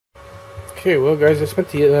Okay, well guys, I spent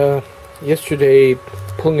the yesterday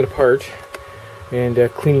pulling it apart and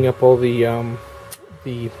cleaning up all the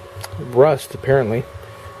rust. Apparently,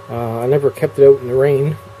 I never kept it out in the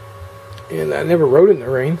rain, and I never rode it in the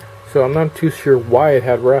rain, so I'm not too sure why it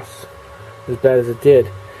had rust as bad as it did.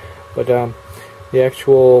 But the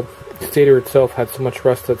actual stator itself had so much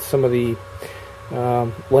rust that some of the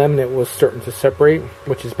laminate was starting to separate,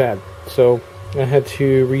 which is bad. So I had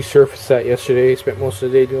to resurface that yesterday. Spent most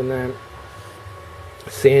of the day doing that,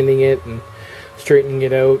 sanding it and straightening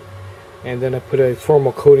it out, and then I put a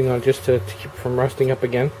formal coating on just to keep it from rusting up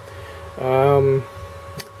again.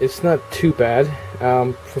 It's not too bad.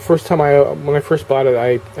 For the first time, when I first bought it,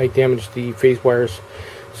 I damaged the phase wires,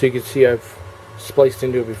 so you can see I've spliced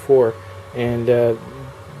into it before, and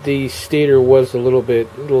the stator was a little bit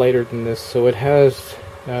lighter than this, so it has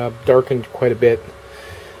darkened quite a bit.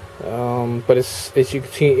 But as you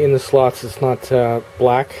can see in the slots, it's not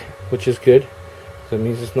black, which is good. So it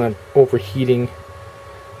means it's not overheating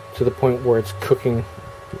to the point where it's cooking.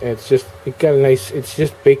 It's just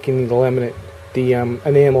baking the laminate, the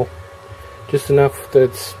enamel, just enough that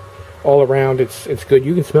it's all around. It's good.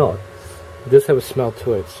 You can smell it. It does have a smell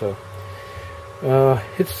to it. So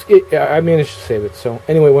I managed to save it. So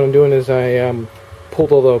anyway, what I'm doing is I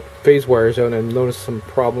pulled all the phase wires out and noticed some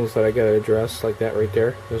problems that I got to address, like that right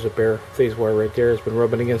there. There's a bare phase wire right there. It's been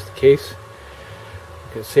rubbing against the case.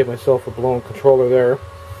 I can save myself a blown controller there.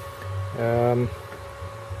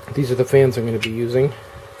 These are the fans I'm going to be using.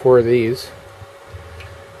 4 of these,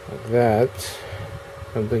 like that.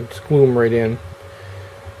 I'm going to glue them right in.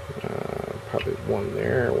 Probably one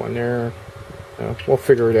there, one there. We'll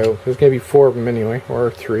figure it out. There's going to be 4 of them anyway,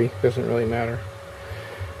 or 3. Doesn't really matter.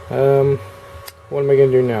 What am I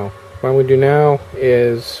going to do now? What I'm going to do now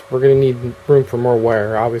is we're going to need room for more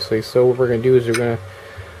wire, obviously. So what we're going to do is we're going to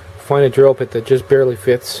find a drill bit that just barely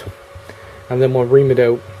fits, and then we'll ream it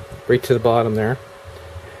out right to the bottom there,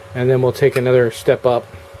 and then we'll take another step up,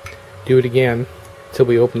 do it again until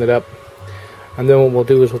we open it up, and then what we'll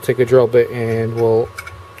do is we'll take a drill bit and we'll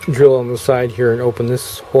drill on the side here and open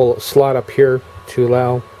this whole slot up here to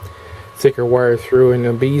allow thicker wire through, and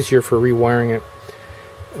it'll be easier for rewiring it.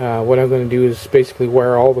 What I'm going to do is basically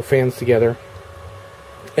wire all the fans together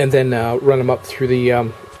and then run them up through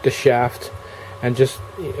the shaft, and just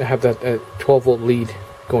have that 12-volt lead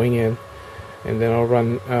going in, and then I'll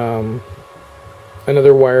run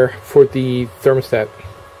another wire for the thermostat.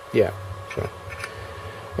 Yeah, so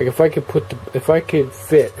like if I could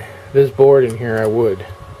fit this board in here, I would,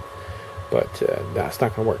 but that's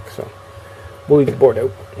not gonna work. So we'll leave the board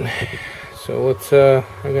out. So let's. I'm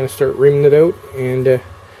gonna start reaming it out and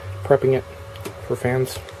prepping it for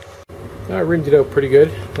fans. I reamed it out pretty good.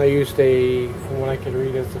 I used from what I can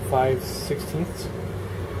read, as a 5/16.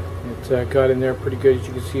 It got in there pretty good. As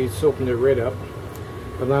you can see, it's opened it right up,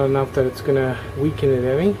 but not enough that it's going to weaken it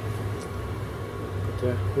any.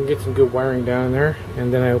 But we can get some good wiring down in there.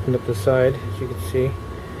 And then I opened up the side, as you can see.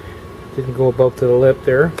 Didn't go above to the lip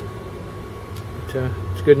there. But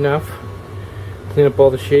it's good enough. Clean up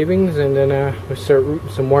all the shavings, and then we start routing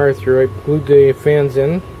some wire through. I glued the fans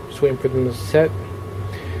in, just waiting for them to set.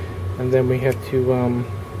 And then we have to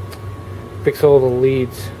fix all the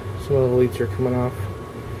leads. Some of the leads are coming off.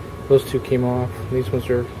 Those 2 came off. These ones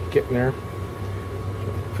are getting there.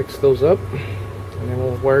 So fix those up, and then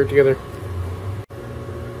we'll wire it together.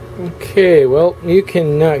 Okay, well, you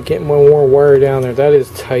cannot get more wire down there. That is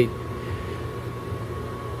tight.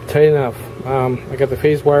 Tight enough. I got the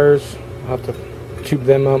phase wires. I'll have to tube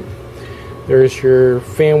them up. There's your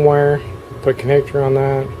fan wire. Put a connector on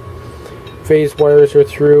that. Phase wires are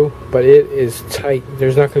through, but it is tight.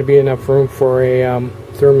 There's not going to be enough room for a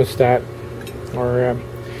thermostat or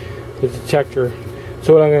the detector.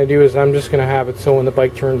 So what I'm going to do is I'm just going to have it so when the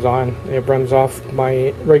bike turns on, it runs off my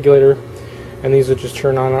regulator, and these will just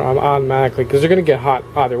turn on automatically, because they're going to get hot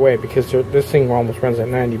either way, because this thing almost runs at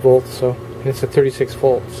 90 volts, so, and it's at 36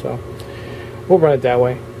 volts, so we'll run it that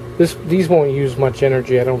way. These won't use much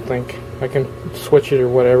energy, I don't think. I can switch it or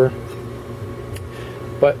whatever.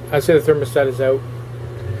 But I say the thermostat is out,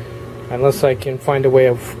 unless I can find a way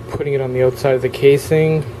of putting it on the outside of the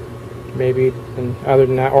casing, maybe. And other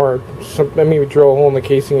than that, or maybe drill a hole in the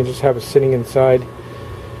casing and just have it sitting inside,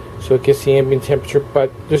 so it gets the ambient temperature.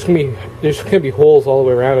 But there's gonna be holes all the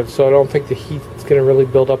way around it, so I don't think the heat is gonna really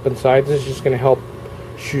build up inside. This is just gonna help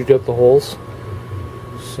shoot out the holes.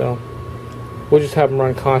 So we'll just have them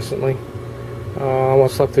run constantly.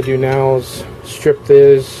 What's left to do now is strip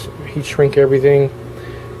this, heat shrink everything.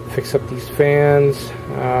 Fix up these fans.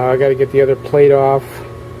 I got to get the other plate off,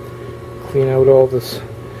 clean out all this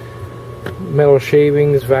metal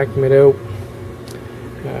shavings, vacuum it out,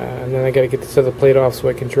 and then I got to get this other plate off so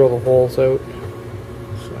I can drill the holes out.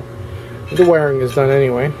 So the wiring is done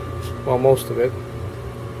anyway, well, most of it.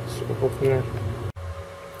 So we'll go from there.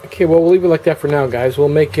 Okay, well, we'll leave it like that for now, guys. We'll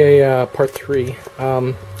make a part 3.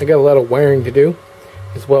 I got a lot of wiring to do,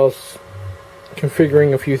 as well as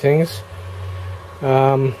configuring a few things.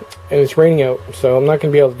 And it's raining out, so I'm not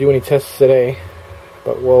going to be able to do any tests today.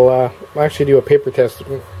 But we'll actually do a paper test.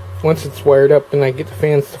 Once it's wired up and I get the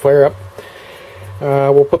fans to fire up,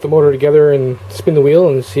 we'll put the motor together and spin the wheel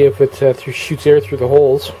and see if it shoots air through the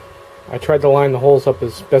holes. I tried to line the holes up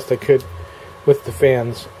as best I could with the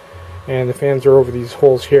fans. And the fans are over these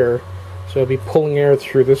holes here, so it'll be pulling air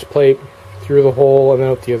through this plate, through the hole, and then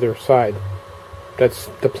out the other side. That's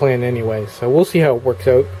the plan anyway, so we'll see how it works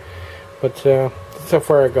out. But that's how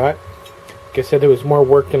far I got. Like I said, there was more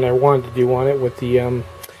work than I wanted to do on it with the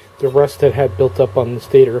rust that had built up on the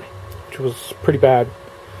stator, which was pretty bad.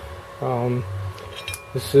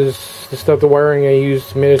 This is the stuff, the wiring I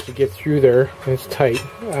used managed to get through there, and it's tight.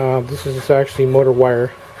 This is actually motor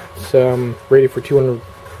wire. It's rated for 200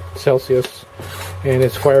 Celsius, and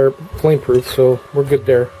it's flame proof, so we're good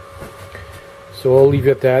there. So I'll leave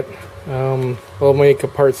it at that. I'll make a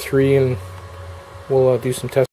part 3 and we'll do some tests.